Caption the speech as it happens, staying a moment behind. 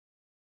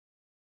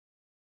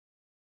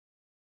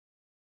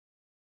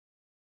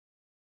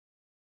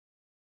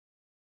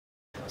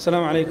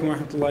Assalamu-Alaikum wa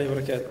rahmatullahi wa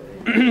barakatuh.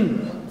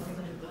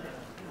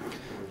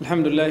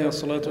 Alhamdulillah wa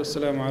salatu wa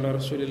salamu ala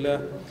rasulillah.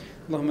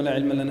 Allahumma la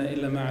ilma lana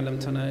illa ma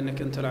alamtana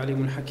innaka antal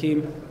alimul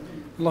hakim.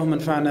 Allahumma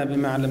anfa'na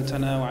bima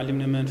alamtana wa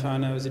alimna ma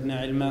anfa'na wa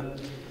zidna ilma.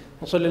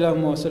 Wa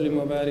sallallahu wa sallim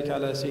wa barik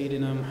ala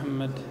Sayyidina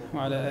Muhammad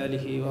wa ala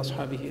alihi wa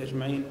ashabihi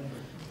ajma'in.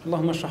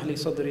 Allahumma ashrah li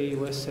sadri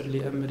wa yassir li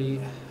amri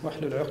wa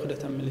ahlul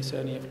 'uqdatan min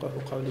lisani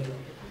yafqahu qawli.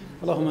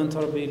 Allahumma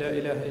anta rabbi la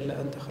ilaha illa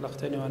anta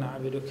khalaqtani wa ana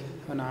 'abduka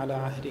wa ana ala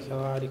 'ahdika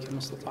wa wa'dika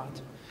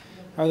mastata'tu.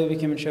 أعوذ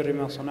بك من شر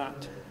ما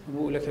صنعت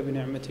أبوء لك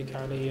بنعمتك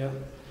علي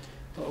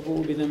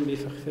وأبوء بذنبي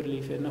فاغفر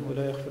لي فإنه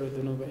لا يغفر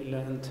الذنوب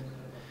إلا أنت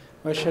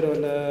وأشهد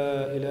أن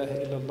لا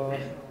إله إلا الله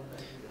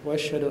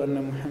وأشهد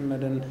أن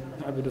محمدا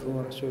عبده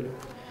ورسوله.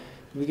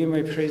 We begin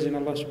by praising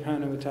Allah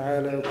subhanahu wa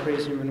ta'ala, we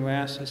praise Him and we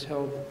ask His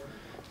help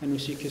and we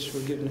seek His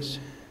forgiveness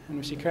and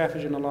we seek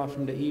refuge in Allah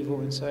from the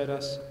evil inside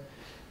us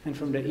and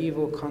from the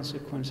evil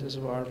consequences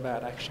of our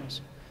bad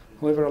actions.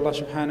 Whoever Allah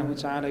subhanahu wa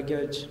ta'ala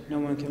guides, no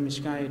one can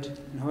misguide.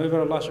 And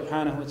whoever Allah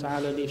subhanahu wa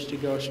ta'ala leaves to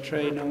go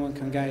astray, no one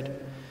can guide.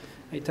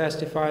 I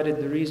testify that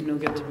there is no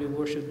God to be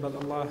worshipped but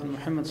Allah, and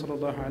Muhammad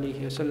sallallahu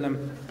alayhi wa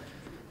sallam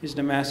is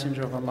the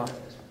messenger of Allah.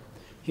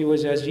 He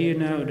was, as you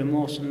know, the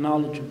most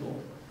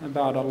knowledgeable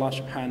about Allah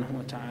subhanahu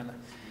wa ta'ala.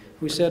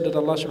 We said that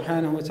Allah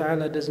subhanahu wa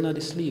ta'ala does not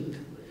sleep,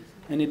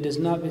 and it does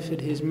not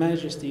befit His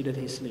majesty that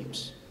He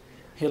sleeps.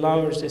 He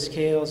lowers the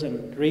scales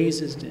and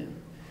raises them.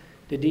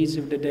 The deeds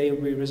of the day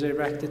will be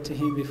resurrected to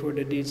Him before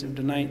the deeds of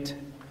the night.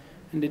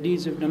 And the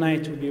deeds of the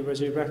night will be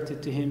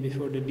resurrected to Him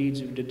before the deeds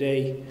of the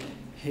day.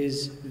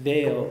 His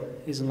veil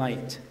is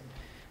light.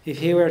 If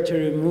He were to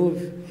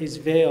remove His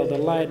veil, the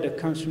light that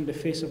comes from the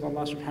face of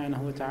Allah subhanahu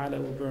wa ta'ala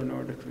will burn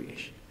all the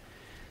creation.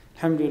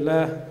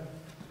 Alhamdulillah,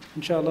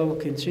 inshallah we'll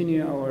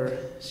continue our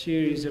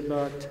series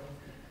about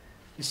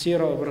the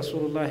Seerah of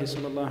Rasulullah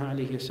sallallahu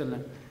alayhi wa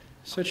sallam.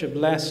 Such a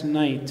blessed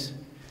night.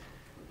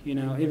 You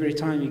know, every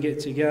time you get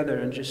together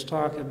and just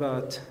talk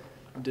about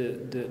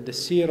the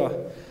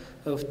seerah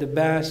of the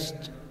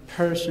best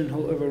person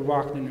who ever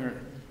walked on earth,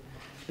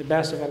 the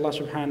best of Allah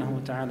subhanahu wa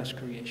ta'ala's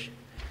creation.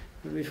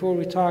 But before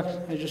we talk,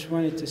 I just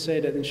wanted to say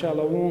that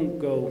inshallah we won't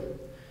go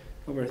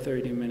over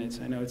 30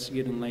 minutes. I know it's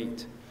getting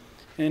late.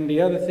 And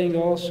the other thing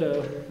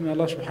also, may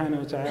Allah subhanahu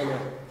wa ta'ala,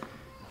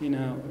 you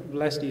know,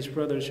 bless these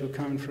brothers who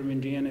come from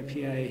Indiana,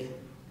 PA,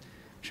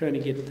 trying to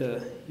get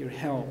your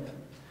help.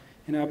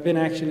 You know, I've been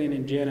actually in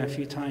Indiana a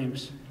few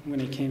times when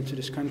I came to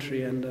this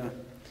country, and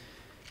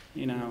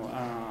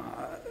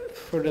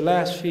for the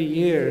last few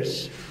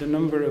years, the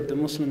number of the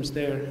Muslims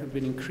there have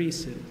been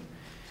increasing,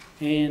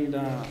 and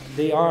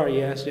they are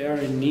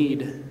in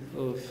need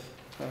of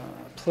a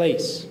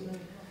place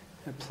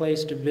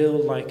to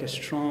build like a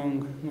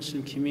strong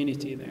Muslim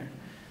community there.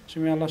 So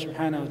may Allah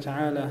subhanahu wa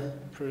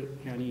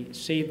ta'ala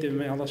save them,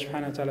 may Allah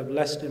subhanahu wa ta'ala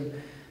bless them,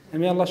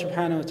 and may Allah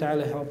subhanahu wa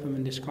ta'ala help them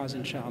in this cause,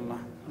 inshaAllah.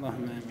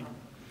 Allahumma ameen.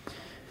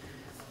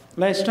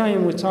 Last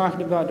time we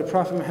talked about the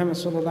Prophet Muhammad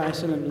sallallahu alaihi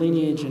wasallam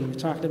lineage, and we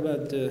talked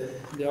about the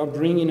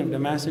upbringing of the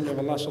Messenger of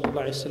Allah sallallahu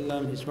alaihi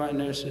wasallam, his right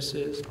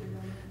nurses.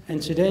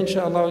 And today,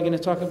 inshallah, we're going to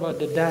talk about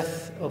the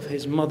death of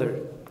his mother,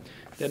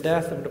 the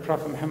death of the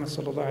Prophet Muhammad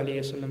sallallahu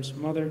alaihi wasallam's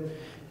mother,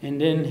 and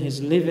then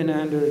his living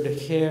under the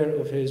care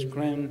of his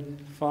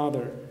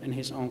grandfather and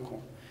his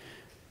uncle.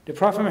 The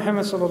Prophet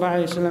Muhammad sallallahu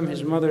alaihi wasallam,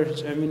 his mother,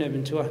 Amina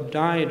bint Wahb,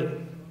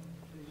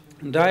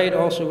 died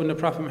also when the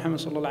Prophet Muhammad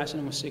sallallahu alaihi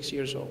wasallam was 6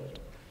 years old.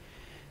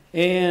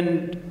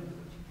 And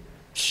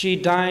she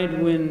died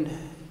when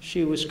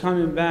she was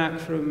coming back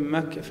from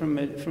Mecca,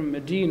 from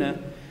Medina,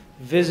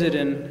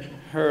 visiting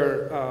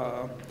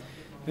her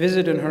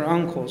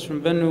uncles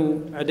from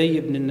Banu Adi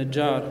ibn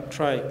Najjar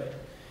tribe.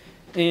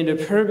 And the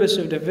purpose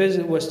of the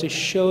visit was to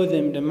show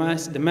them the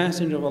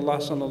Messenger of Allah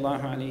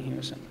sallallahu alaihi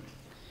wasallam.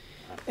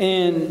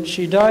 And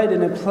she died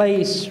in a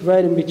place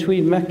right in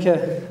between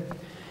Mecca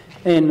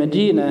in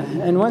Medina,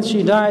 and once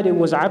she died, it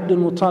was Abdul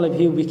Muttalib.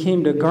 He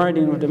became the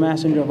guardian of the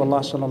Messenger of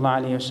Allah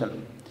sallallahu alaihi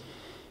wasallam.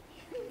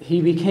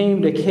 He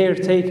became the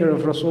caretaker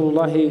of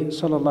Rasulullah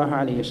sallallahu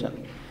alaihi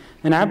wasallam.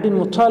 And Abdul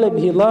Muttalib,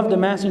 he loved the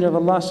Messenger of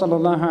Allah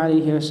sallallahu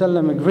alaihi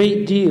wasallam a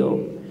great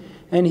deal,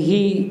 and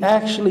he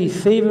actually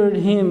favored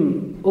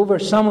him over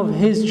some of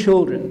his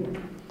children.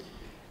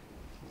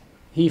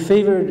 He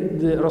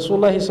favored the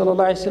Rasulullah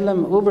sallallahu alaihi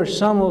wasallam over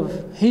some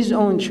of his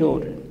own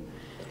children,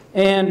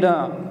 and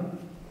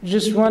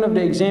just one of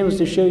the examples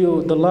to show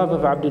you the love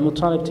of Abdul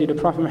Muttalib to the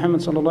Prophet Muhammad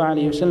sallallahu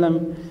alaihi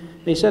wasallam.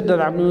 They said that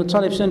Abdul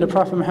Muttalib sent the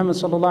Prophet Muhammad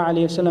sallallahu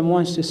alaihi wasallam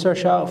once to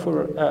search out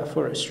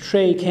for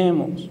stray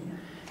camels,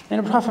 and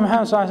the Prophet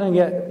Muhammad sallallahu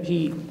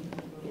alaihi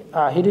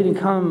wasallam he didn't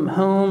come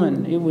home,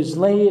 and it was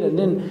late. And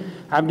then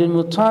Abdul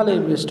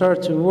Muttalib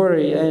started to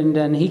worry, and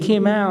then he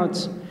came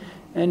out,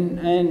 and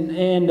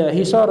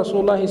he saw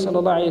Rasulullah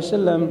sallallahu alaihi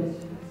wasallam,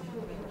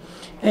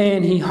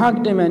 and he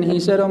hugged him, and he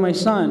said, "Oh my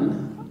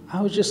son, I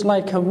was just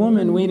like a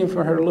woman waiting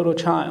for her little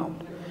child."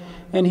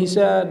 And he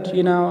said,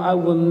 you know,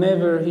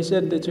 he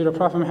said to the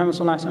Prophet Muhammad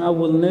sallallahu alaihi wasallam, "I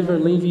will never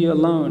leave you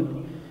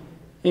alone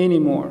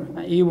anymore.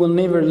 You will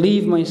never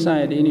leave my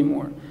side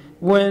anymore."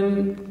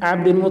 when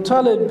Abdul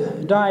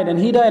Muttalib died, and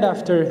he died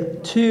after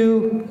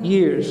 2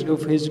 years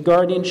of his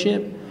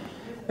guardianship,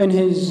 in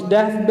his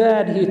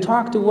deathbed, he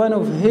talked to one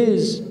of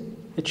his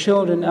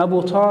children,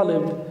 Abu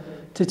Talib,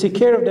 to take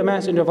care of the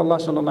Messenger of Allah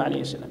sallallahu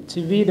alaihi wasallam,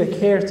 to be the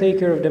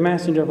caretaker of the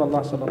Messenger of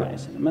Allah sallallahu alaihi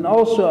wasallam. And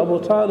also Abu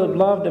Talib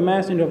loved the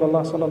Messenger of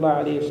Allah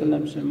sallallahu alaihi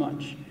wasallam so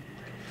much.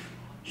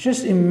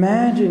 Just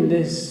imagine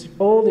this,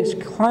 all these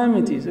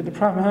calamities that the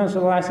Prophet Muhammad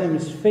sallallahu alaihi wasallam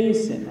is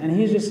facing, and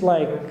he's just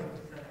like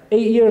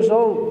 8 years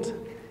old.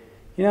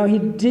 You know, he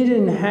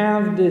didn't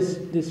have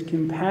this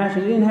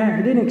compassion. He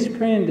didn't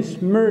experience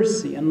this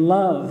mercy and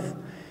love.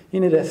 You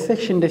know, the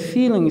affection, the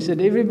feelings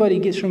that everybody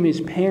gets from his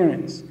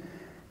parents.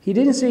 He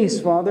didn't see his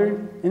father,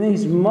 and then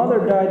his mother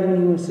died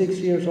when he was 6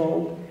 years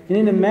old. And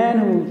then the man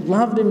who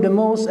loved him the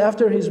most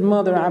after his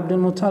mother, Abdul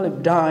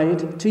Muttalib,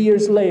 died 2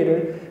 years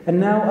later. And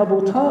now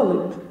Abu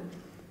Talib,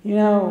 you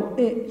know,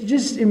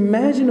 just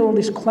imagine all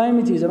these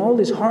calamities and all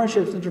these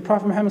hardships that the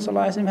Prophet Muhammad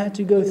ﷺ had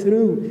to go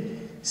through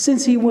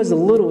since he was a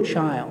little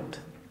child.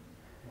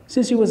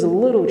 Since he was a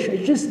little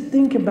child. Just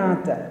think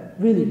about that.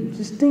 Really,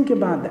 just think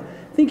about that.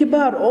 Think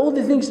about all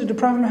the things that the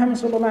Prophet Muhammad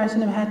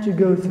ﷺ had to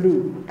go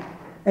through.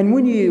 And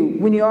when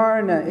you are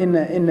in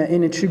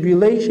a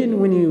tribulation,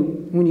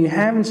 when you're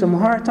having some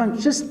hard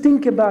times, just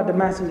think about the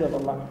Messenger of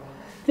Allah.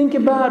 Think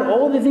about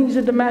all the things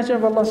that the Messenger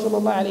of Allah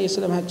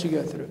ﷺ had to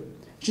go through.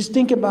 Just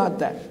think about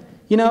that.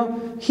 You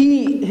know,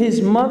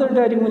 his mother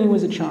died when he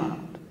was a child.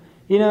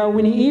 You know,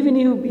 when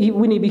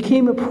he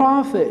became a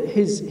prophet,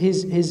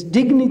 his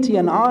dignity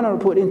and honor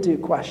put into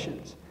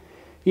questions.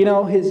 You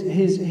know, his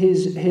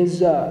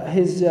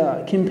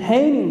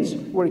companions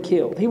were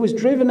killed. He was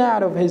driven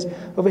out of his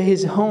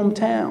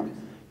hometown.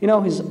 You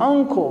know, his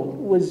uncle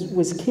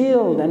was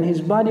killed and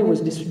his body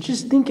was destroyed.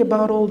 Just think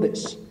about all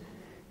this.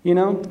 You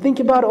know, think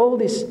about all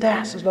these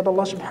tasks that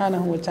Allah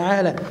subhanahu wa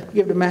ta'ala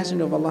gave the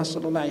Messenger of Allah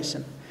sallallahu alayhi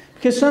wa sallam.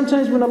 Because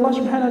sometimes when Allah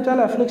subhanahu wa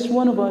ta'ala afflicts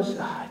one of us,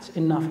 it's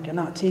enough, I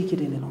cannot take it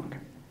any longer.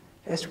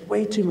 That's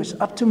way too much,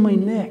 up to my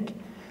neck.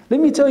 Let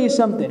me tell you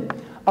something.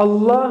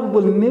 Allah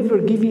will never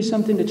give you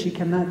something that you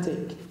cannot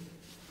take.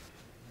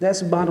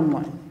 That's the bottom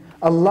line.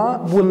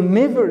 Allah will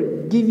never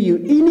give you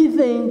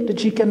anything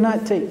that you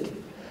cannot take.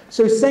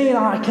 So saying,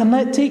 I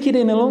cannot take it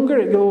any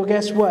longer, well,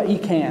 guess what? You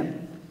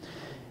can.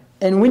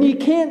 And when you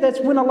can't, that's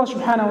when Allah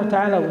subhanahu wa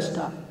ta'ala will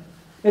stop.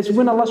 That's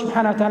when Allah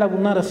subhanahu wa ta'ala will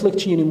not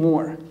afflict you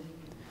anymore.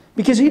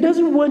 Because He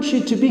doesn't want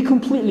you to be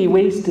completely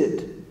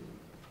wasted.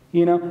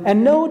 You know,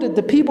 and know that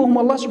the people whom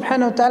Allah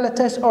subhanahu wa ta'ala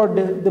tests are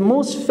the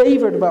most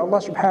favored by Allah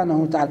subhanahu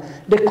wa ta'ala,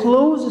 the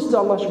closest to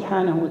Allah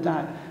subhanahu wa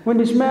ta'ala. When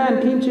this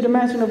man came to the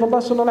Messenger of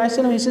Allah sallallahu alayhi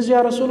wa sallam, he says,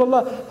 Ya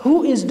Rasulullah,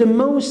 who is the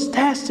most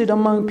tested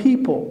among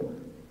people?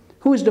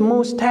 Who is the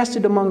most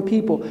tested among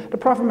people? The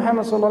Prophet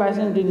Muhammad sallallahu alayhi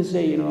wa sallam didn't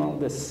say, you know,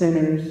 the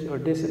sinners or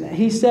this and that.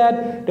 He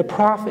said the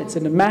prophets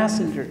and the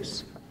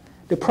messengers.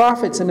 The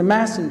prophets and the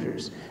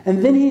messengers.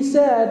 And then he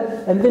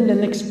said, and then the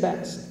next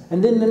best.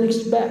 And then the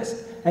next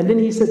best. And then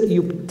he said,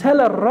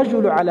 يُبْتَلَى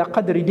الرَّجُلُ عَلَى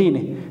قَدْرِ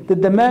دِينِهِ,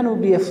 that the man will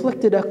be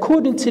afflicted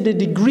according to the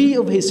degree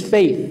of his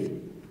faith.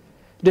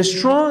 The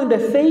stronger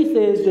the faith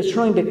is, the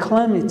stronger the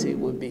calamity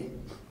will be.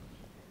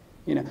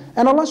 You know,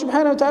 and Allah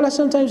subhanahu wa ta'ala,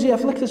 sometimes He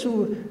afflicts us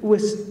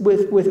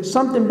with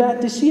something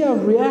bad to see our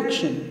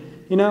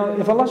reaction. You know,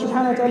 if Allah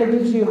subhanahu wa ta'ala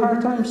gives you a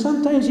hard time,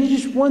 sometimes you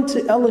just want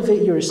to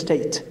elevate your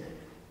estate.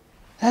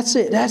 That's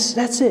it.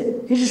 That's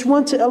it. You just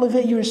want to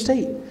elevate your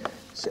estate.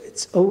 So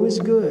it's always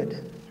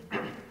good.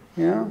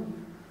 You know?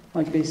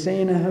 Like they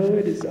say in the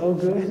hood, it's all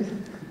good.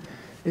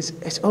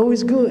 It's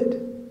always good.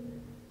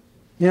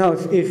 You know,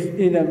 if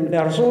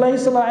Rasulullah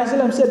sallallahu alaihi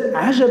wasallam said,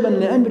 "Ajaban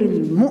li amri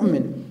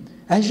al-mu'min,"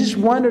 I just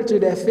wonder to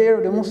the affair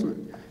of the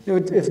Muslim. You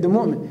know, if the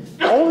mu'min,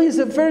 all his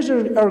affairs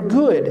are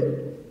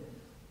good.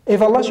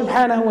 If Allah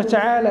subhanahu wa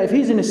ta'ala, if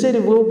he's in a state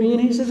of well-being,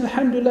 he says,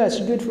 Alhamdulillah, it's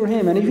good for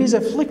him. And if he's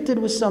afflicted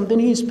with something,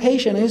 he's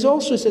patient, and he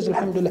also says,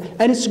 Alhamdulillah,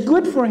 and it's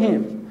good for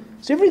him.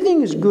 So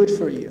everything is good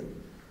for you,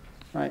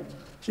 right?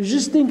 So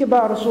just think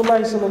about Rasulullah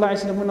sallallahu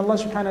alaihi wasallam. When Allah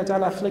subhanahu wa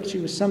ta'ala afflicts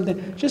you with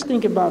something, just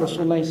think about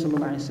Rasulullah sallallahu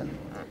alaihi wasallam.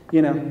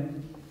 You know,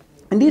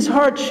 and this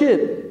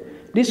hardship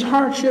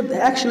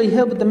actually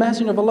helped the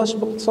Messenger of Allah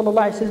sallallahu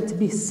alaihi wasallam to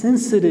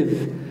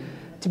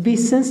be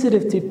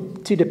sensitive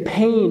to the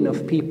pain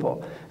of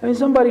people. I mean,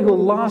 somebody who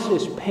lost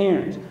his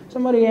parents,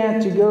 somebody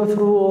had to go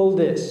through all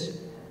this.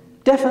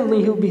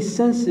 Definitely, he'll be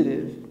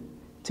sensitive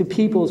to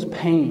people's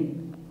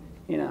pain.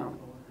 You know.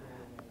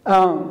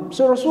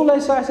 So Rasulullah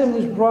sallallahu alaihi wasallam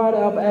was brought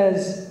up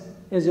as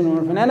an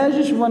orphan. And I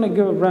just want to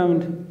go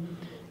around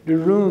the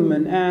room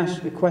and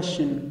ask the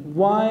question,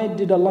 why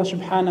did Allah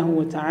subhanahu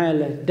wa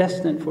ta'ala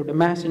destine for the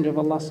Messenger of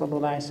Allah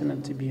sallallahu alaihi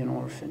wasallam to be an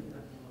orphan?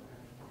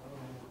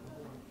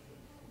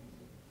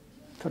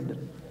 So we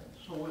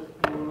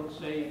will not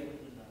say,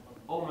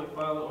 oh my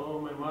father or oh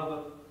my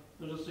mother,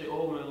 we'll just say,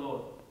 oh my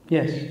Lord.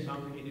 Yes.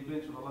 Something He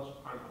depends on Allah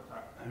subhanahu wa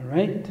ta'ala. All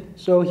right.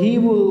 So he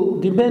will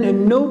depend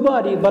on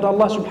nobody but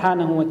Allah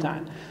subhanahu wa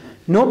ta'ala.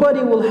 Nobody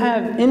will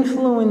have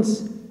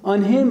influence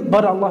on him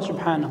but Allah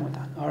subhanahu wa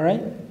ta'ala. All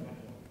right?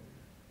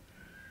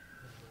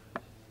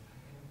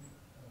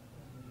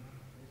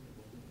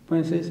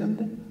 Want to say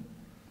something?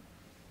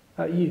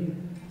 You.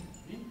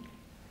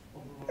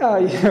 Oh,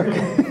 yeah,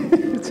 okay.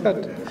 It's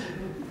hard.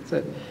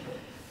 For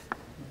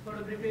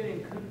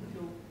preparing him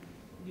to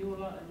new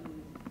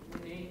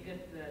when he get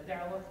the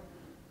da'wah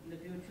in the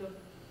future,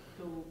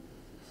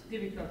 it's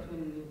difficult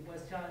when he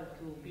was child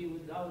to be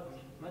without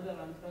mother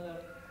and father,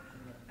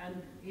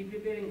 and he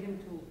preparing him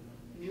to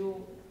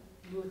new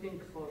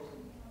things for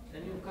the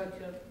new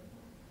culture.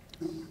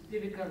 It's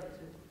difficult.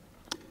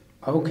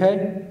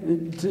 Okay.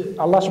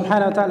 Allah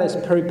subhanahu wa ta'ala is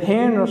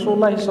preparing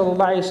Rasulullah sallallahu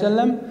alayhi wa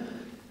sallam.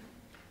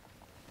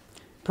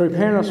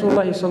 Preparing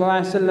Rasulullah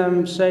sallallahu alayhi wa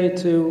sallam say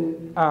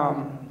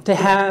to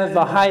have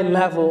a high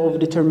level of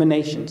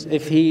determinations.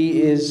 If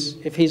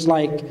he's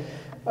like,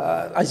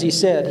 as he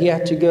said, he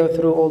had to go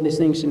through all these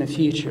things in the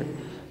future.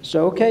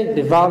 So okay,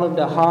 developed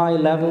a high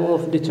level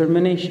of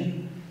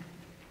determination.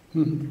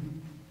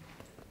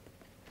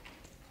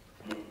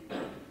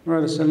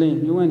 Brother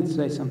Salim, you wanted to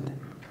say something.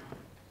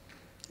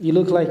 You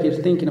look like you're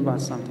thinking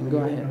about something. Go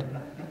ahead.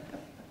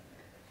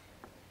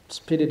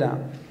 Spit it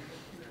out.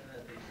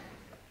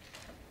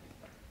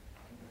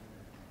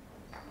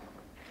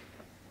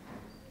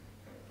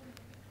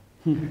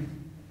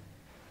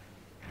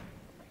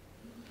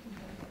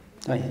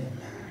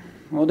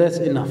 Well, that's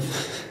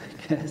enough.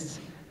 Yes.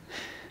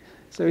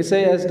 So we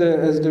say, as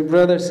the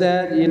brother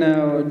said,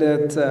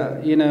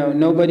 that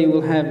nobody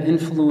will have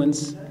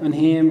influence on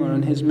him or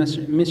on his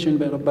mission,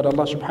 but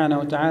Allah subhanahu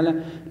wa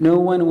ta'ala. No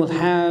one will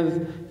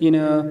have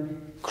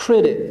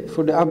credit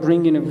for the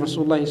upbringing of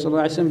Rasulullah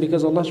sallallahu alaihi wasallam,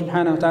 because Allah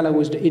subhanahu wa ta'ala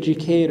was the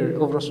educator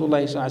of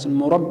Rasulullah sallallahu alaihi wasallam,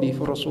 murabbi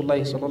for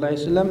Rasulullah sallallahu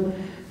alaihi wasallam.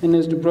 And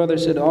as the brother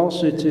said,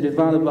 also to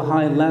develop a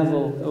high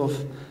level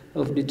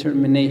of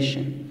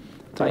determination.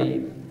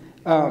 Tayyib.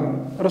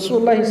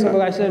 Rasulullah sallallahu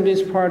alaihi wasallam,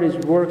 this part is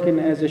working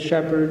as a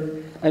shepherd.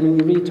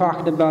 And we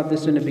talked about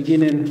this in the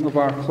beginning of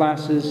our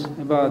classes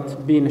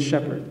about being a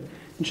shepherd.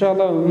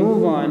 Inshallah, we'll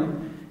move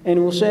on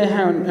and we'll say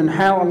how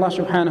Allah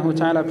subhanahu wa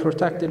ta'ala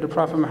protected the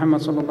Prophet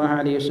Muhammad sallallahu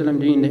alayhi wa sallam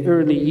during the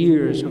early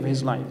years of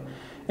his life.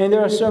 And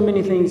there are so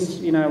many things,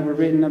 were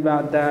written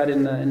about that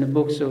in the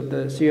books of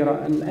the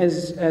Seerah. And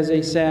as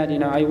I said,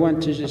 I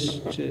want to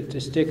just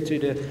to stick to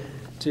the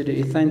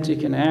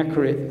authentic and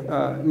accurate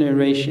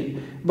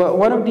narration. But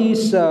one of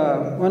these things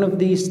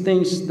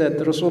that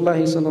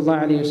Rasulullah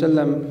sallallahu alaihi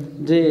wasallam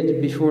did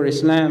before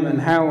Islam,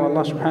 and how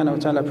Allah subhanahu wa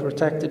ta'ala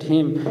protected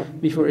him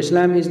before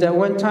Islam, is that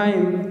one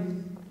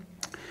time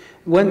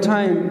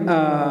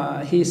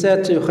he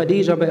said to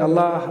Khadija, by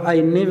Allah, I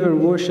never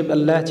worship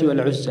Al-Lat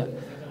wal-Uzza.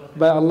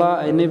 By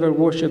Allah, I never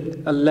worshipped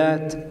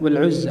Al-Lat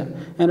wal-Uzza.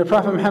 And the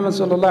Prophet Muhammad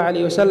sallallahu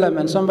alayhi wasallam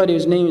and somebody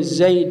whose name is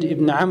Zayd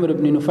ibn Amr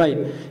ibn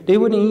Nufayl, they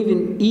wouldn't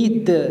even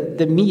eat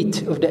the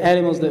meat of the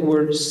animals that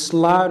were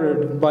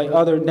slaughtered by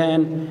other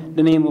than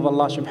the name of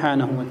Allah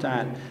subhanahu wa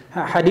ta'ala.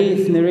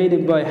 Hadith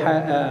narrated by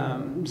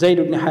Zayd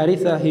ibn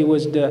Haritha. He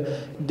was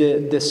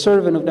the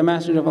servant of the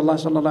Messenger of Allah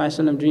sallallahu alayhi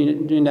wasallam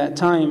during that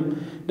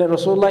time. That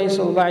Rasulullah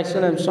sallallahu alayhi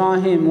wasallam saw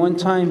him one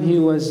time. He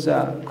was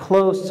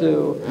close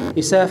to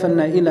Isaf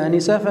al-Na'ila. And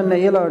Isaf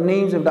al-Na'ila are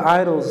names of the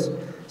idols,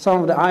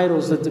 some of the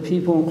idols that the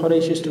people in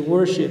Quraysh used to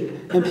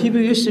worship. And people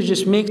used to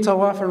just make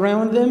tawaf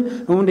around them.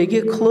 And when they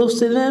get close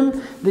to them,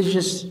 they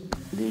just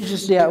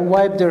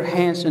wipe their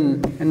hands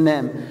on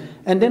them.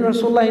 And then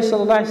Rasulullah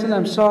sallallahu alaihi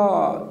wasallam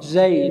saw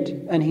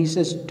Zayd, and he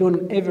says,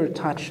 don't ever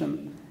touch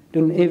him.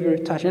 Don't ever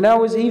touch him. And that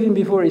was even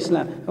before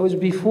Islam. That was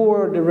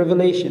before the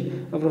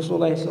revelation of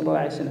Rasulullah sallallahu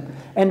alaihi wasallam.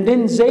 And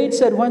then Zayd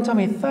said one time,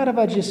 he thought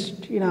about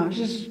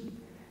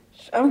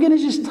I'm going to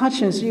just touch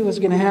him and see what's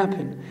going to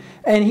happen.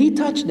 And he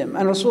touched him.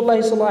 And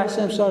Rasulullah sallallahu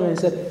alaihi wasallam saw him and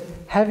said,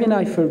 haven't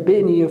I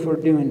forbidden you for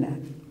doing that?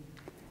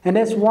 And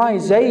that's why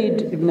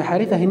Zayd ibn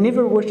Haritha, he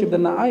never worshipped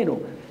an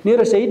idol.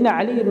 Neither Sayyidina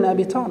Ali ibn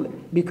Abi Talib,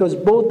 because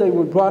both they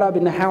were brought up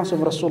in the house of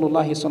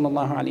Rasulullah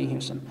sallallahu alaihi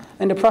wasallam.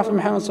 And the Prophet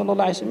Muhammad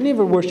sallallahu alaihi wasallam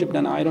never worshipped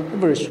an idol,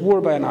 never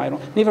swore by an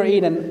idol, never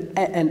ate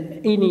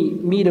any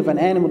meat of an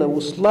animal that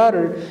was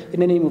slaughtered in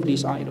the name of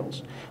these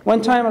idols.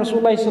 One time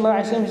Rasulullah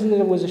sallallahu alaihi wasallam said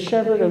there was a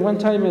shepherd, and one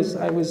time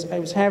I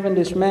was having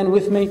this man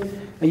with me,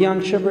 a young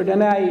shepherd,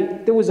 and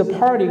there was a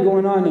party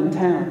going on in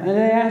town, and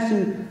I asked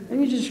him, let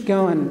me just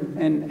go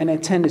and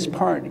attend this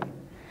party.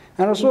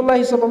 And Rasulullah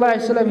sallallahu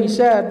alaihi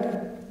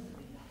wasallam,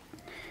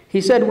 he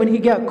said when he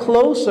got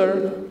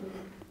closer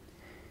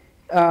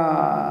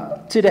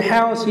to the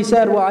house, he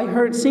said, well, I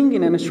heard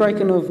singing and a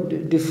striking of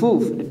the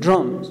foof, the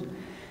drums.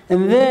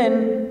 And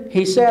then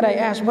he said, I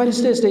asked, what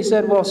is this? They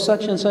said, well,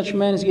 such and such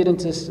man is getting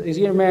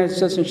married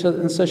to such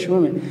and such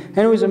woman. And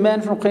it was a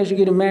man from Quraysh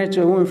getting married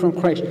to a woman from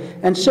Quraysh.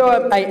 And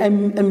so I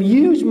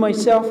amused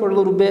myself for a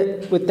little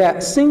bit with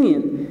that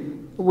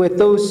singing, with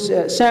those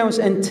sounds,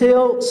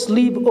 until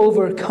sleep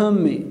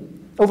overcame me.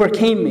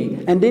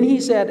 And then he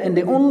said, and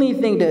the only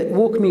thing that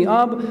woke me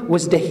up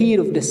was the heat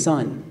of the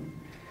sun.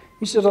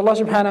 He said, Allah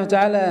subhanahu wa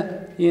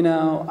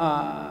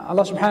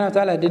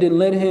ta'ala didn't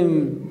let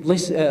him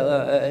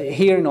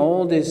hear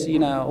all this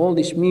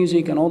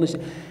music and all this.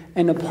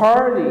 And the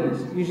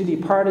parties, usually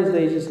parties,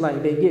 they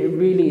get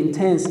really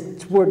intense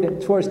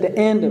towards the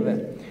end of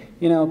it.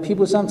 You know,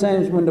 people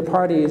sometimes when the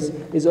party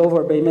is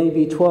over by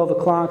maybe 12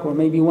 o'clock or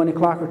maybe 1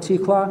 o'clock or 2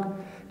 o'clock,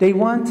 they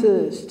want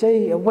to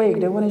stay awake.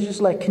 They want to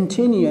just like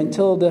continue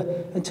until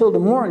the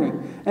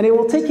morning. And they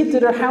will take it to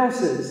their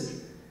houses.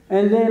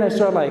 And then I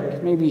start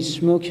like maybe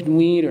smoking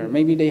weed, or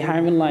maybe they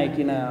having like,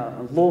 you know,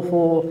 a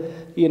lawful,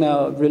 you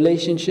know,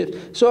 relationship.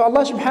 So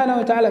Allah subhanahu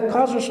wa ta'ala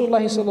caused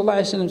Rasulullah sallallahu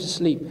alayhi wa sallam to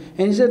sleep.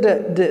 And he said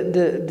that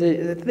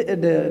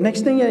the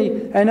next thing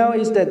I know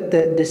is that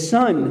the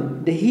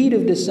sun, the heat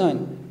of the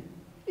sun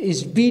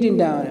is beating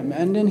down him.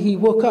 And then he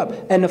woke up.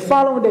 And the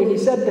following day he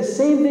said the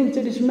same thing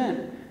to this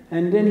man.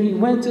 And then he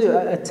went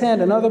to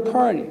attend another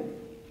party.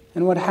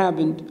 And what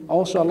happened?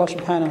 Also Allah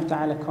subhanahu wa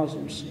ta'ala caused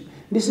him to sleep.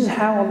 This is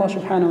how Allah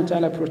subhanahu wa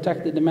ta'ala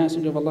protected the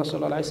Messenger of Allah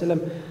sallallahu alayhi wa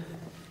sallam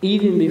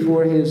even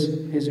before his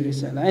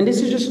risalah. And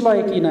this is just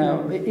like, you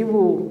know, it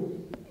will,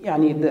 the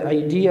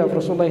idea of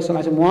Rasulullah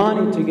sallallahu alayhi wa sallam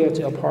wanting to go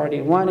to a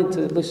party, wanting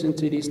to listen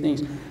to these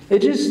things.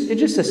 It's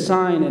just a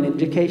sign, an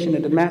indication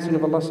that the Messenger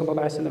of Allah sallallahu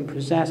alayhi wa sallam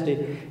possessed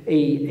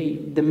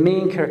the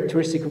main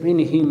characteristic of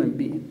any human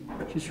being.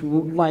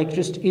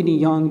 Just any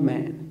young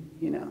man,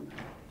 you know.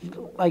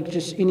 Like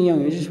just any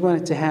young man, just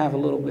wanted to have a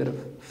little bit of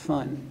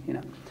fun, you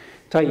know.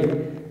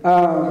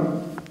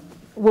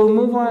 We'll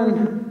move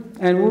on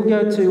and we'll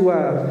go to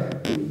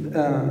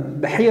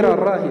Bahira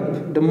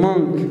al-Rahib, the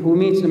monk who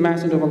meets the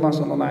Messenger of Allah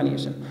sallallahu alayhi wa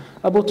sallam.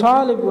 Abu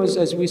Talib was,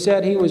 as we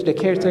said, he was the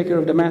caretaker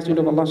of the Messenger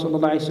of Allah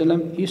sallallahu alayhi wa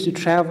sallam. He used to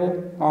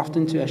travel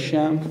often to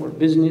Asham for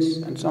business,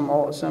 and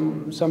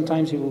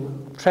sometimes he will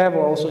travel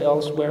also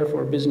elsewhere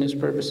for business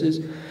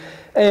purposes.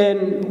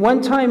 And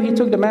one time he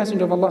took the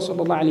Messenger of Allah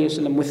sallallahu alayhi wa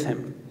sallam with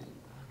him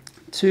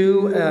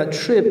to a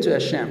trip to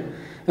Asham.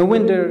 And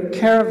when the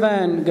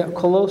caravan got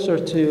closer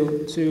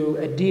to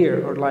a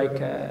deer, or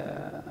like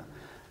a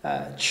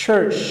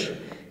church,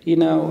 you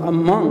know, a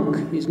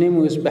monk, his name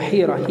was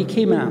Bahira, he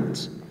came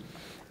out.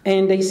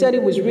 And they said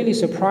it was really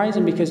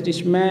surprising because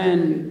this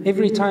man,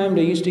 every time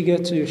they used to go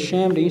to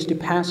Sham, they used to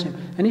pass him.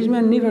 And this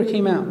man never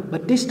came out.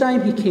 But this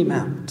time he came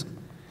out.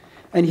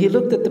 And he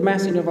looked at the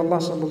Messenger of Allah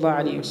sallallahu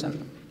alayhi wa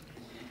sallam.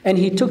 And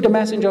he took the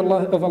Messenger of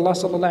Allah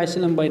sallallahu alayhi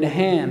wa sallam by the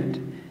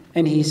hand.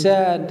 And he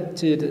said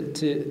to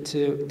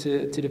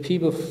the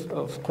people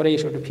of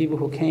Quraysh, or the people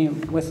who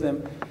came with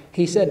them,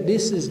 he said,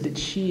 this is the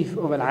chief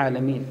of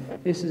al-alameen.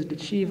 This is the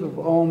chief of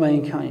all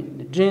mankind,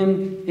 the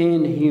jinn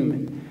and the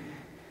human.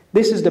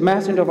 This is the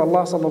Messenger of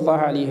Allah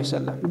sallallahu alayhi wa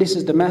sallam. This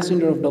is the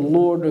Messenger of the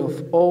Lord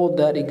of all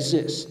that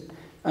exists.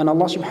 And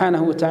Allah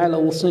subhanahu wa ta'ala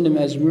will send him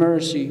as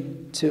mercy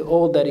to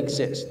all that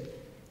exists.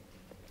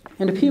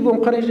 And the people in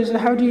Quraysh said,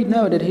 how do you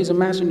know that he's a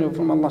messenger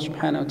from Allah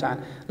subhanahu wa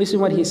ta'ala? Listen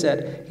what he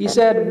said. He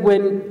said,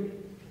 when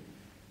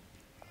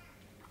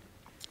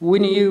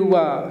you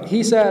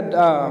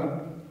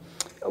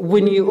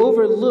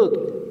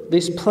overlooked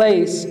this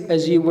place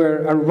as you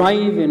were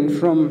arriving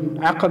from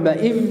Aqaba,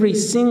 every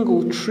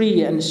single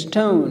tree and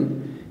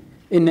stone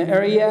in the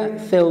area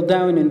fell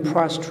down in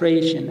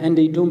prostration, and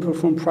they don't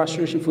perform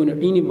prostration for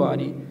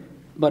anybody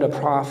but a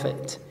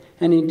prophet.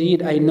 And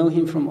indeed, I know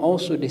him from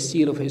also the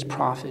seal of his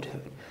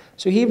prophethood.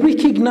 So he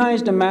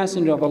recognized the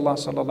Messenger of Allah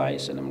sallallahu alaihi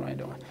wasallam right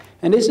away.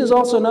 And this is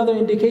also another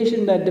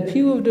indication that the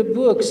people of the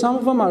book, some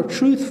of them are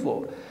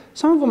truthful,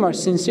 some of them are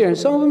sincere, and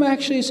some of them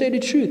actually say the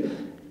truth.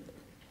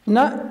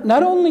 Not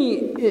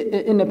only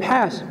in the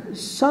past,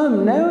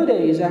 some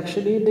nowadays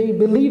actually, they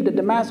believe that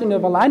the Messenger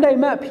of Allah, and I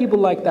met people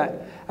like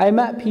that. I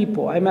met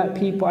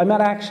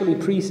actually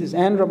priests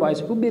and rabbis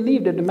who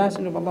believe that the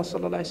Messenger of Allah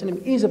sallallahu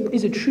alaihi wasallam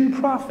is a true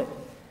prophet,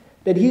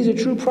 that he's a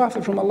true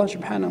prophet from Allah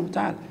subhanahu wa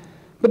ta'ala.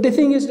 But the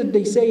thing is that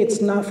they say it's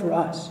not for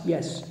us.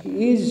 Yes,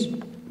 he is,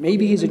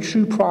 maybe he's a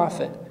true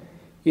prophet.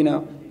 You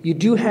know, you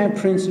do have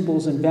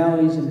principles and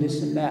values and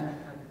this and that,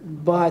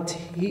 but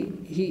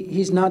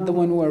he's not the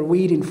one we're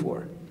waiting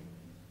for.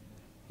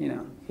 You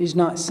know, he's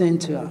not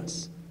sent to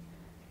us.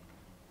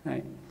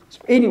 Right? So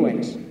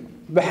anyways,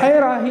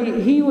 Bahira,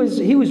 he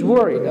was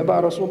worried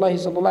about Rasulullah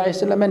sallallahu alaihi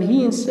wasallam, and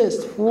he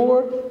insists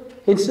for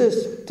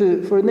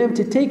them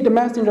to take the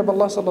Messenger of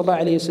Allah sallallahu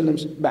alaihi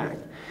wasallam back,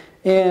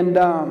 and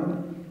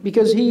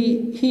because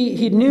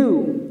he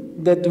knew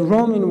that the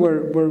Romans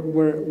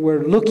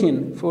were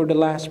looking for the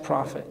last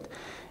prophet,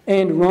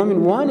 and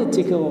Roman wanted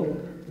to kill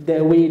the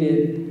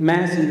awaited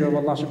Messenger of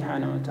Allah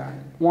subhanahu wa ta'ala.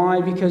 Why?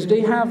 Because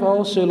they have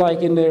also,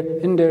 like in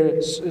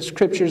their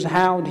scriptures,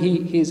 how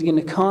he is going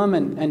to come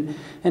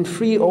and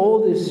free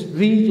all this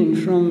region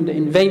from the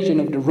invasion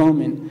of the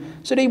Roman.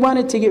 So they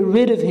wanted to get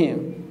rid of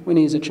him when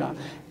he's a child.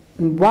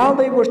 And while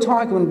they were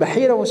talking, when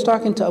Bahira was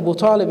talking to Abu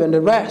Talib and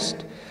the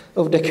rest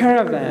of the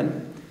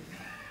caravan,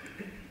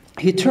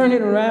 he turned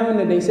it around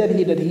and they said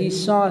that he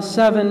saw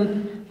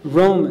 7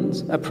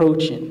 Romans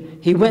approaching.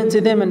 He went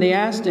to them and they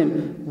asked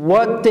him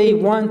what they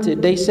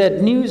wanted. They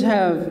said, news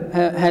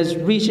has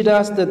reached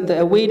us that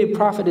the awaited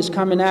prophet is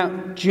coming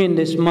out during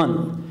this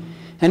month.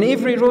 And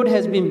every road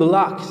has been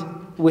blocked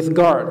with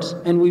guards.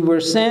 And we were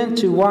sent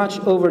to watch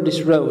over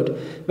this road.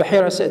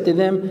 Bahira said to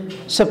them,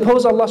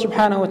 suppose Allah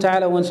subhanahu wa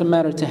ta'ala wants a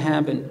matter to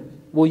happen.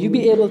 Will you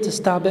be able to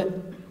stop it?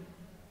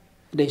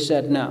 They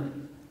said no.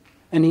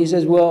 And he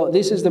says, well,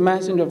 this is the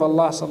Messenger of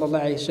Allah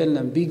sallallahu alayhi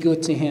wasallam, be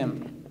good to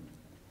him.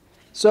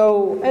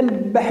 So,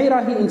 and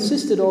Bahira, he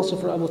insisted also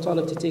for Abu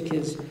Talib to take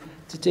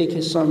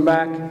his son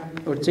back,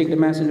 or take the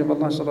Messenger of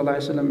Allah sallallahu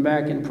alayhi wasallam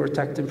back and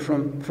protect him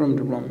from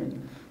the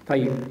Roman.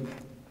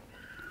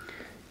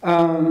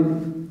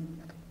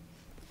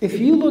 If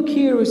you look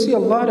here, we see a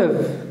lot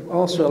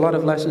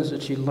of lessons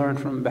that you learn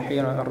from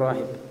Bahira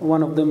al-Rahib.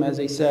 One of them, as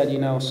I said,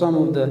 some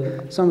of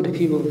the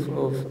people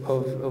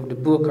of the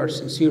book are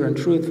sincere and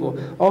truthful.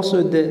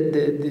 Also, the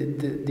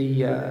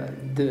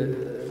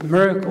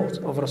miracles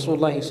of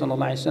Rasulullah sallallahu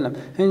alaihi wasallam.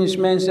 And this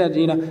man said,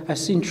 I've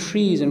seen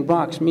trees and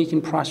rocks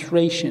making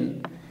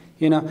prostration,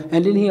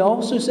 And then he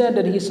also said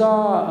that he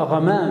saw a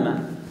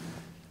ghamama,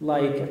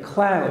 like a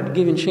cloud,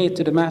 giving shade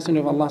to the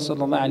Messenger of Allah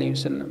sallallahu alaihi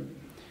wasallam.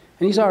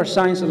 And these are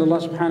signs that Allah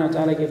subhanahu wa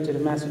ta'ala gave to the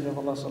Messenger of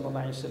Allah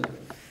sallallahu alayhi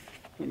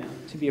wa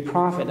sallam, to be a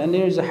prophet. And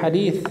there is a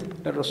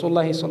hadith that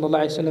Rasulullah sallallahu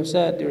alayhi wa sallam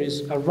said, there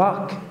is a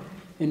rock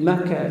in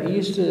Mecca.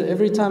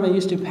 Every time I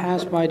used to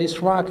pass by this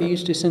rock, he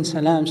used to send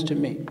salams to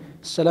me.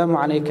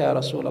 Assalamu-o-Alaikum ya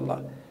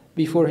Rasulullah,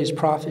 before his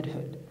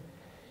prophethood.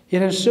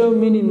 There are so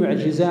many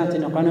mu'jizat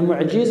in the Quran.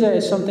 Mu'jiza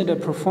is something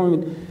that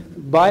performed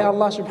by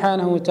Allah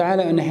subhanahu wa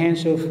ta'ala in the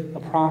hands of a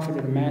prophet or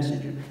a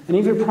messenger. And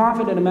every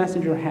prophet and a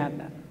messenger had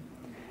that.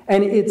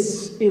 And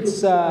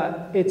it's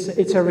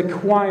a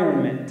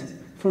requirement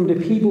from the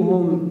people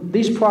whom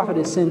this prophet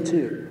is sent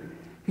to.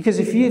 Because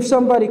if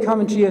somebody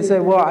coming to you and say,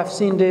 well, I've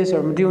seen this, or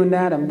I'm doing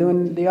that, I'm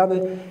doing the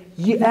other,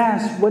 you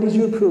ask, what is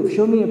your proof?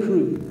 Show me a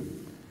proof.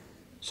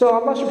 So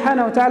Allah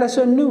subhanahu wa ta'ala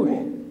sent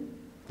Nuh.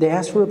 They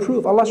asked for a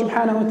proof. Allah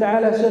subhanahu wa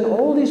ta'ala sent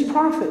all these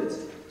prophets,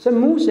 sent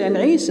Musa and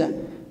Isa.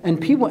 And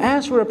people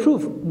asked for a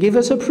proof. Give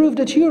us a proof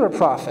that you're a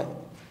prophet.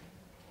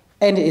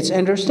 And it's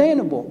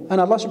understandable.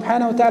 And Allah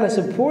subhanahu wa ta'ala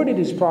supported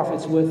his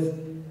prophets with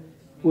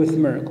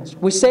miracles.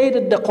 We say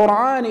that the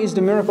Quran is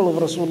the miracle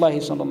of Rasulullah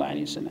sallallahu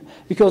alayhi wa sallam,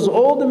 because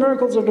all the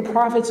miracles of the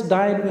prophets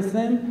died with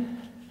them,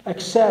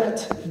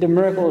 except the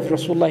miracle of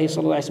Rasulullah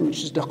sallallahu alayhi wa sallam,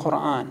 which is the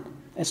Quran.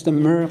 It's the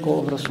miracle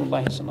of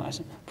Rasulullah sallallahu alayhi wa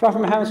sallam. Prophet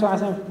Muhammad sallallahu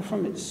alayhi wa sallam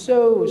performed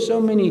so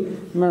many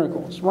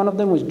miracles. One of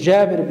them was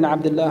Jabir ibn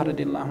Abdullah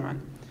radiallahu anhu.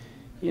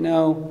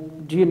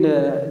 During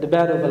the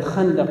battle of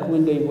Al-Khandaq,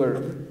 when they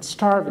were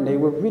starving, they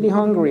were really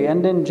hungry.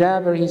 And then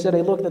Jabir, he said,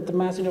 I looked at the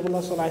Messenger of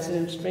Allah sallallahu alayhi wa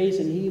sallam's face,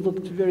 and he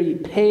looked very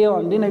pale.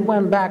 And then I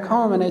went back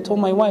home, and I told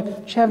my wife, do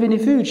you have any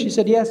food? She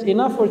said, yes,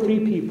 enough for 3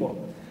 people.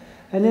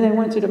 And then I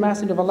went to the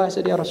Messenger of Allah, I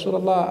said, Ya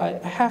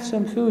Rasulullah, I have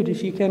some food,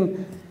 if you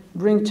can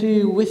bring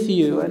with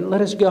you, and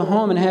let us go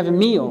home and have a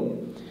meal.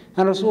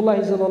 And Rasulullah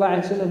sallallahu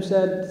alayhi wa sallam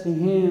said to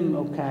him,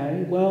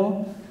 okay,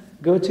 well,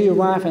 go to your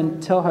wife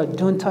and tell her,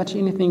 don't touch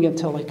anything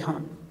until I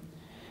come.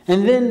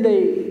 And then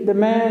the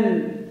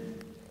man,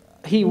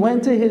 he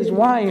went to his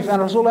wife,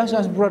 and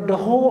Rasulullah brought the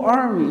whole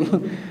army,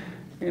 to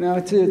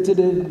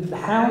the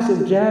house of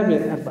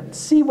Jabir. But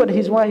see what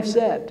his wife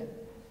said.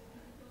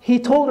 He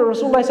told her,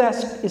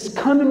 Rasulullah is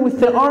coming with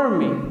the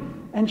army.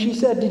 And she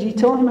said, did you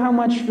tell him how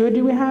much food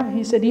do we have?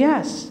 He said,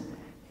 yes.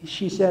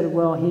 She said,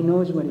 well, he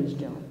knows what he's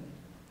doing.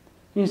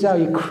 He said,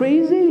 are you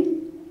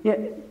crazy? Yeah.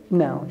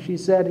 No. She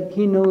said,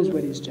 he knows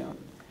what he's doing.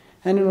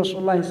 And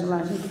Rasulullah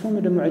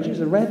performed a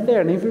mu'jiza right there,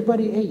 and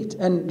everybody ate.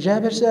 And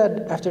Jabir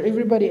said, after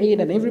everybody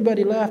ate and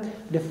everybody left,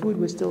 the food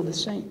was still the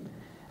same.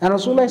 And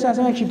Rasulullah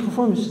actually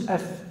performs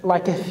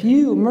like a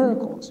few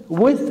miracles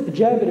with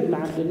Jabir ibn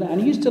Abdullah.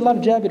 And he used to love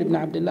Jabir ibn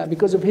Abdullah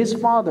because of his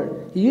father.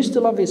 He used to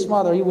love his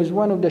father. He was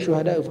one of the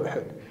shuhada of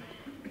Uhud.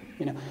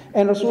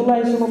 And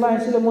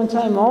Rasulullah one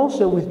time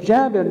also with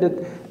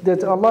Jabir,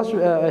 that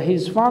Allah,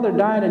 his father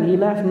died, and he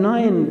left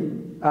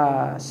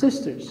 9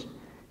 sisters.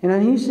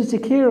 And he used to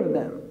take care of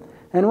them.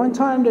 And one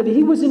time that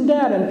he was in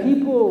debt, and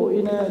people,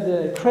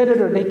 the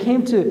creditor, they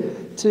came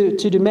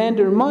to demand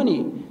their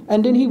money.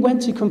 And then he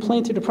went to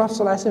complain to the Prophet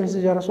ﷺ. He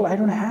said, Ya Rasul, I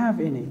don't have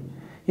any.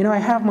 I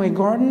have my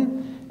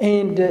garden,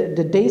 and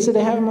the days that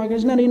I have in my garden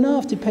is not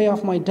enough to pay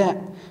off my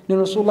debt. Then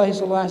Rasulullah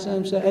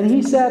ﷺ said, and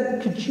he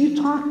said, could you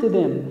talk to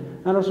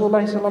them? And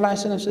Rasulullah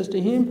ﷺ says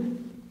to him,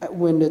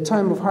 when the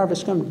time of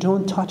harvest comes,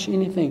 don't touch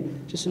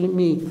anything. Just let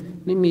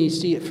me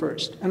see it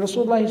first. And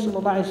Rasulullah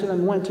ﷺ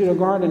went to the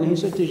garden, and he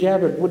said to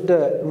Jabir, put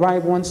the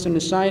ripe ones on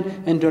the side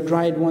and the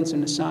dried ones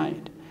on the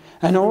side.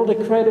 And all the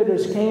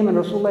creditors came, and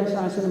Rasulullah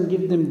ﷺ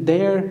gave them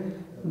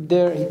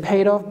he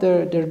paid off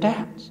their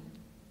debts.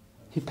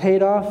 He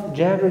paid off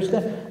Jabir's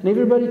debt. And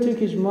everybody took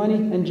his money,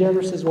 and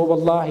Jabir says, well,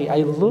 wallahi,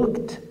 I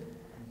looked,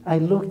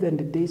 and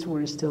the days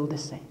were still the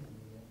same.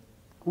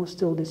 It was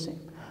still the same.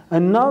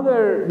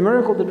 Another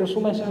miracle that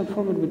Rasulullah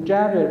performed with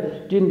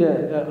Jabir during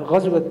the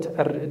Ghazwat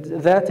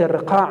Dhat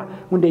al-Riqa',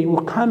 when they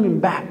were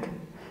coming back.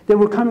 They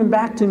were coming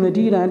back to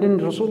Medina, and then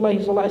Rasulullah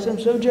saw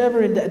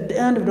Jabir at the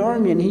end of the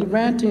army, and he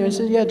ran to him and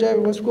said, yeah, Jabir,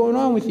 what's going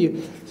on with you?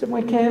 He said,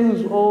 my camel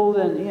is old,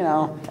 and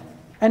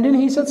And then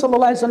he said,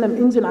 Sallallahu Alaihi Wasallam,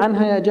 Inzil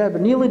anha ya Jabir,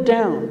 kneel it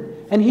down.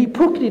 And he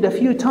poked it a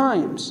few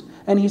times.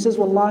 And he says,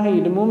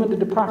 Wallahi, the moment that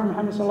the Prophet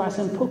Muhammad Sallallahu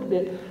Alaihi Wasallam poked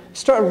it,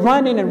 started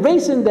running and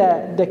racing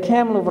the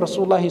camel of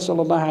Rasulullah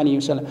Sallallahu Alaihi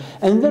Wasallam.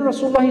 And then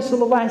Rasulullah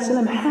Sallallahu Alaihi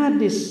Wasallam had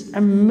this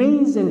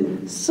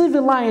amazing,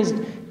 civilized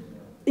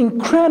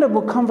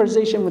incredible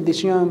conversation with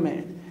this young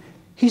man.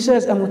 He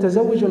says,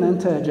 أَمُتَزَوِّجٌ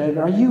أَنْتَ يَا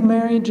جابر? Are you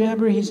married,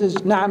 Jabir? He says,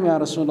 نعم يا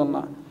رسول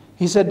الله.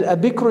 He said,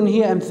 أَبِكْرٌ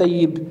هِيَ أَمْ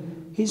ثَيِّب?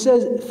 He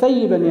says,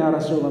 ثَيِّبًا يا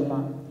رسول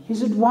الله. He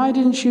said, why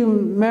didn't you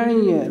marry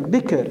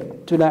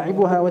Bikr? تُلَاعِبُهَا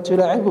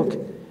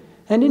وَتُلَاعِبُكَ.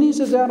 And then he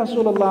says, Ya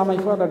Rasulullah, my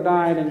father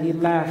died and he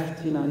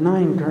left,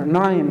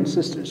 9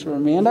 sisters for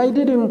me. And I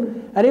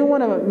didn't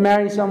want to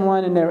marry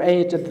someone in their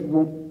age that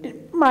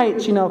it might,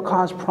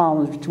 cause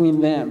problems between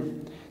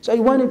them. So I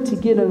wanted to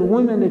get a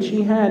woman that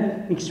she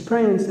had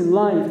experience in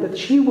life, that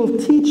she will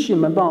teach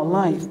him about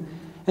life.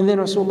 And then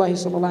Rasulullah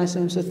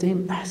said to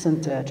him,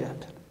 Ahsanta ya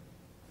Jabir.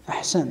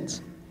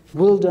 Ahsant.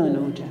 Well done,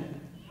 O Jabir.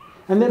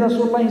 And then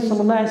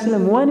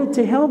Rasulullah wanted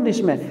to help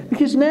this man,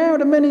 because now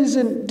the man is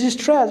in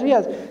distress. He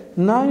has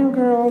 9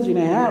 girls, he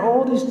had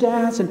all these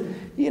dads, and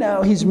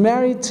he's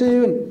married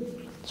to. And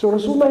so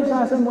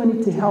Rasulullah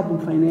wanted to help him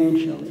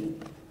financially.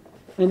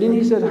 And then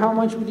he said, how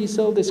much would you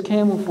sell this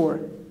camel for?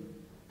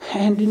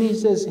 And then he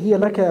says, Hiya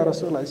laka ya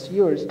Rasulullah, it's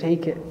yours,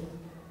 take it.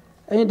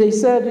 And they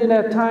said in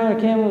that time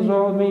a camel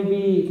was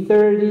maybe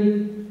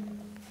 30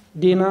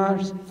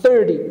 dinars,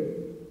 30.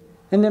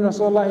 And then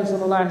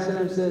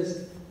Rasulullah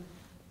says,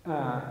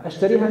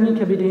 أشتريها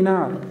منك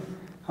بدينار.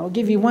 I'll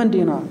give you 1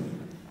 dinar.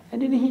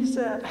 And then he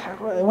said,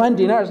 1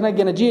 dinar is not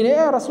going to do it.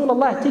 Ya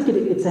Rasulullah, take it.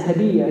 It's a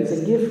hadiyah. It's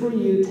a gift for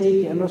you.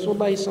 Take it. And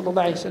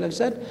Rasulullah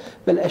said,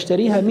 بل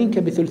أشتريها منك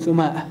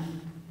بثلثمائة.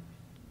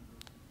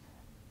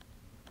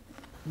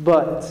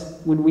 But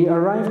when we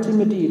arrive to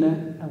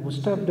Medina, I will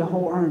stop the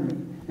whole army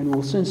and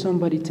we'll send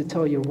somebody to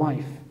tell your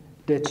wife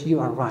that you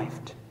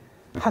arrived.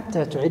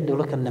 حتى تعد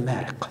لك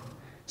النمارق,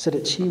 so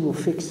that she will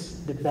fix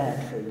the bed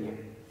for you.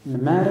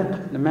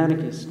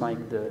 Namarik is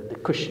like the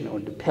cushion or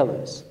the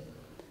pillows.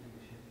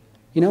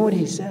 You know what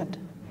he said?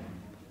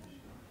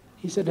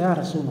 He said, Ya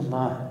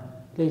Rasulullah,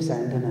 ليس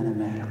عندنا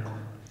نمارق.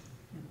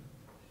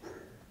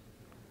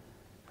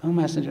 Oh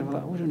Messenger of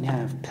Allah, we don't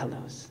have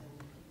pillows.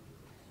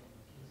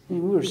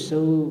 We're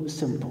so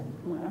simple.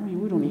 We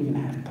don't even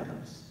have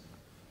pillows.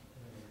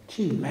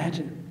 Can you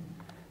imagine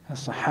a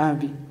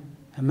Sahabi,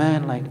 a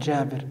man like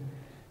Jabir,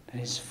 that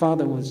his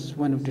father was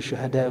one of the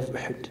Shuhada of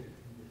Uhud.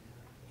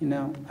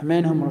 A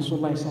man whom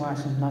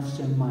Rasulullah loved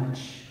so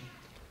much.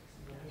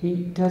 He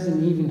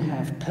doesn't even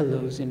have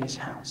pillows in his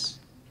house.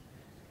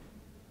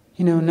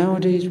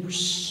 Nowadays we're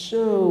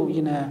so,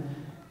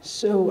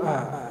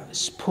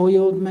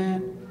 spoiled,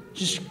 man.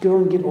 Just go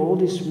and get all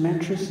these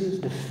mattresses,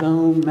 the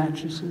foam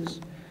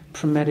mattresses,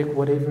 Prometic,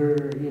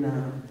 whatever,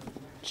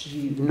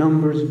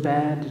 numbers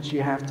bad that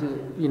you have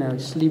to,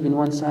 sleep in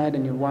one side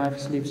and your wife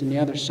sleeps in the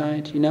other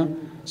side,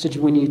 so that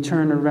when you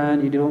turn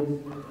around you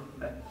don't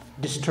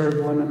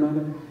disturb one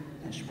another.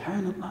 And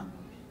subhanAllah,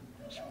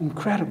 it's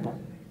incredible.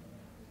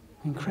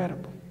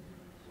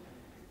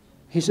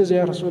 He says,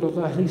 Ya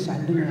Rasulullah,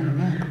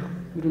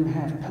 we don't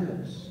have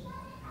pillows.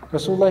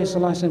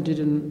 Rasulullah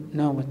didn't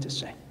know what to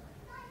say.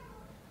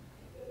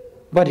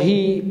 But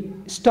he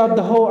stopped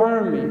the whole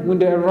army. When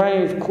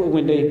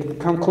they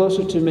come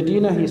closer to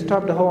Medina, he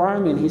stopped the whole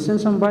army and he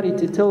sent somebody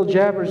to tell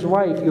Jabir's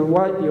wife,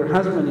 your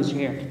husband is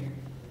here.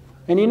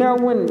 And when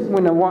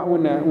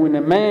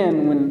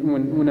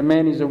a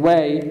man is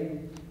away,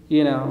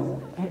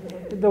 some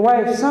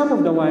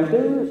of the wives,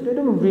 they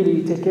don't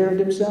really take care of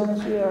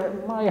themselves.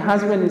 My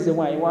husband is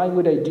away. Why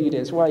would I do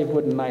this? Why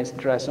put a nice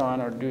dress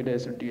on or do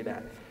this or do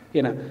that?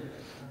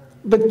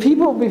 But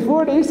people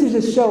before, they used to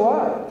just show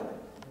up.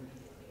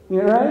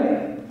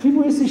 Right?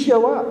 People used to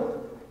show up.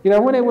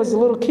 When I was a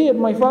little kid,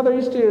 my father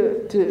used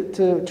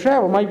to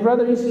travel. My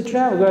brother used to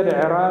travel, go to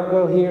Iraq,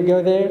 go here,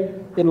 go there,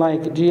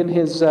 during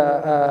his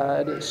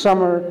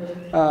summer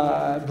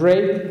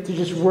break to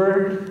just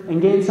work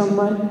and gain some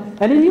money.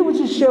 And then he would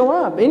just show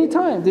up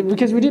anytime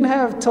because we didn't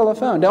have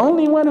telephone. The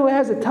only one who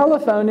has a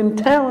telephone in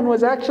town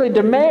was actually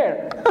the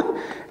mayor.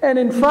 And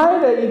in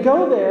Friday, you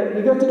go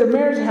to the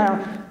mayor's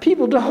house,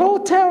 the whole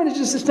town is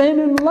just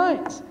standing in the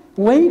lines,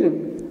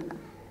 waiting.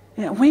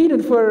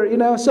 Waiting for,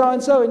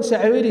 so-and-so in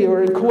Saudi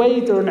or in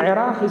Kuwait or in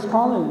Iraq is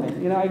calling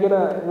me. I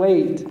gotta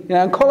wait.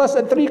 And call us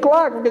at 3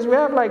 o'clock because we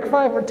have like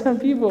 5 or 10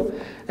 people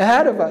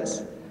ahead of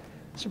us.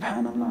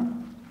 SubhanAllah.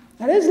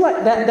 That is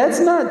like, that's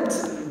not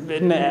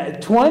in the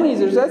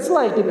 20s, that's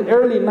like in the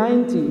early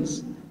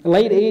 90s,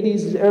 late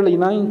 80s, early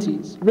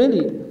 90s,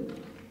 really.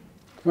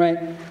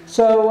 Right?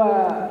 So,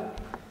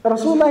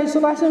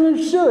 Rasulullah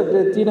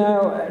understood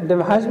that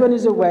the husband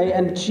is away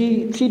and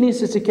she needs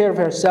to take care of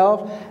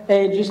herself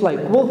and just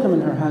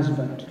welcoming her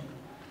husband.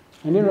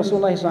 And then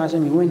Rasulullah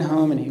he went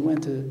home and he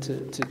went to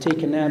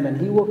take a nap and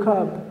he woke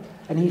up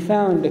and he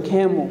found that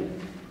camel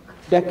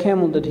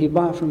that he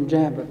bought from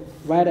Jabir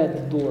right at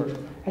the door.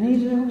 And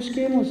he said, whose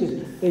camel is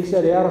this? They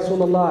said, Ya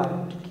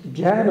Rasulullah,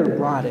 Jabir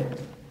brought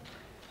it.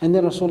 And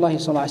then Rasulullah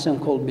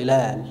called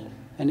Bilal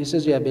and he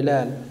says, Ya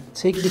Bilal,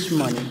 take this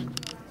money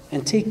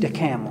and take the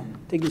camel.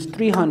 Take this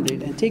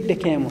 300 and take the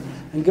camel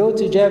and go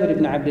to Jabir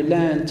ibn Abdullah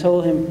and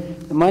tell him,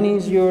 the money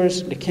is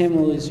yours, the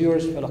camel is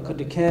yours.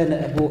 فَلَقَدْ كَانَ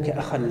أَبُوكَ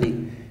أَخًا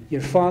لِي. Your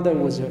father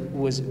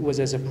was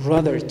as a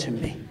brother to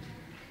me.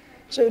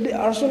 So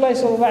Rasulullah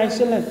sallallahu alaihi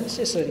wasallam, this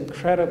is an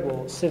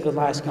incredible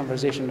civilized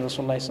conversation that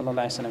Rasulullah sallallahu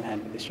alaihi wasallam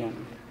had with this young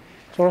man.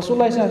 So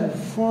Rasulullah sallallahu alaihi wasallam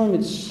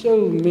performed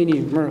so many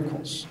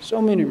miracles,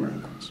 so many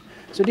miracles.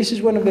 So this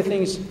is one of the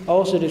things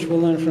also that we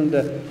learn from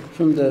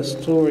the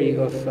story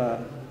of,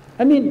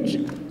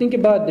 think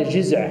about the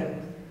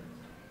jiz'ah.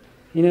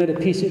 You know, the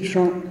piece of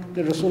trunk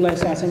that Rasulullah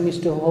sallallahu alaihi wasallam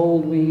used to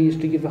hold when he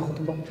used to give a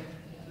khutbah.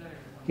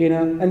 You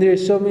know, and there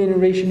is so many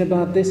narration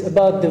about this,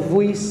 about the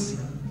voice,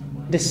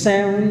 the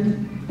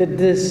sound that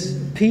this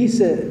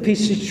piece of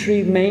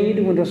tree made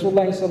when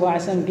Rasulullah sallallahu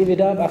alaihi wasallam gave it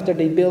up after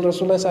they built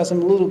Rasulullah sallallahu alaihi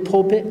wasallam a little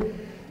pulpit.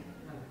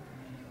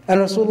 And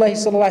Rasulullah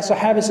sallallahu alaihi wasallam,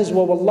 Sahaba says,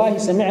 وَوَاللَّهِ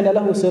سَمِعْنَا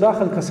لَهُ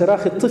صِرَاخًا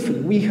كَصِرَاخِ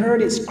الطِّفْلِ. We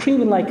heard it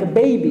screaming like a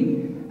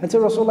baby.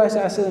 Until Rasulullah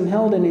sallallahu alaihi wasallam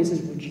held it and he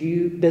says,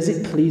 does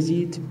it please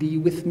you to be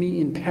with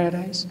me in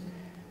paradise?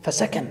 For a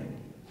second.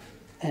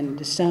 And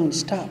the sound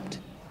stopped.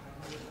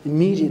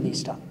 Immediately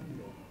stopped.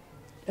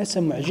 That's a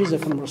mu'jiza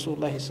from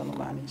Rasulullah sallallahu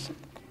alaihi wasallam.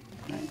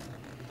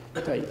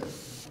 Right.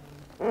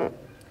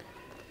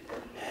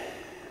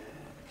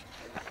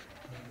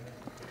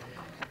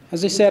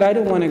 As I said, I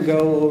don't want to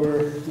go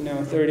over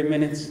 30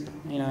 minutes.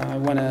 I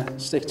want to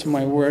stick to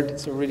my word.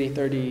 It's already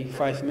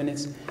 35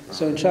 minutes.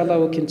 So inshallah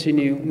we'll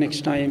continue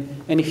next time.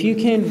 And if you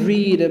can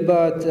read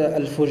about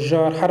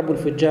Al-Fujjar, Harb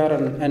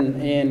Al-Fujjar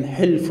and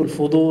Hilf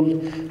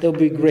Al-Fudul, that'll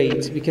be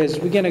great. Because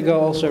we're going to go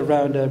also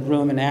around the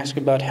room and ask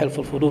about Hilf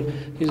Al-Fudul.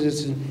 Because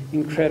it's an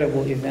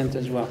incredible event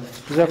as well.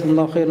 جزاكم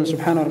الله خيرا.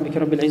 سبحان ربك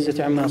رب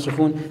العزة عما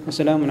يصفون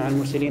وسلام على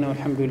المرسلين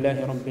والحمد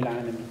لله رب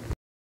العالمين.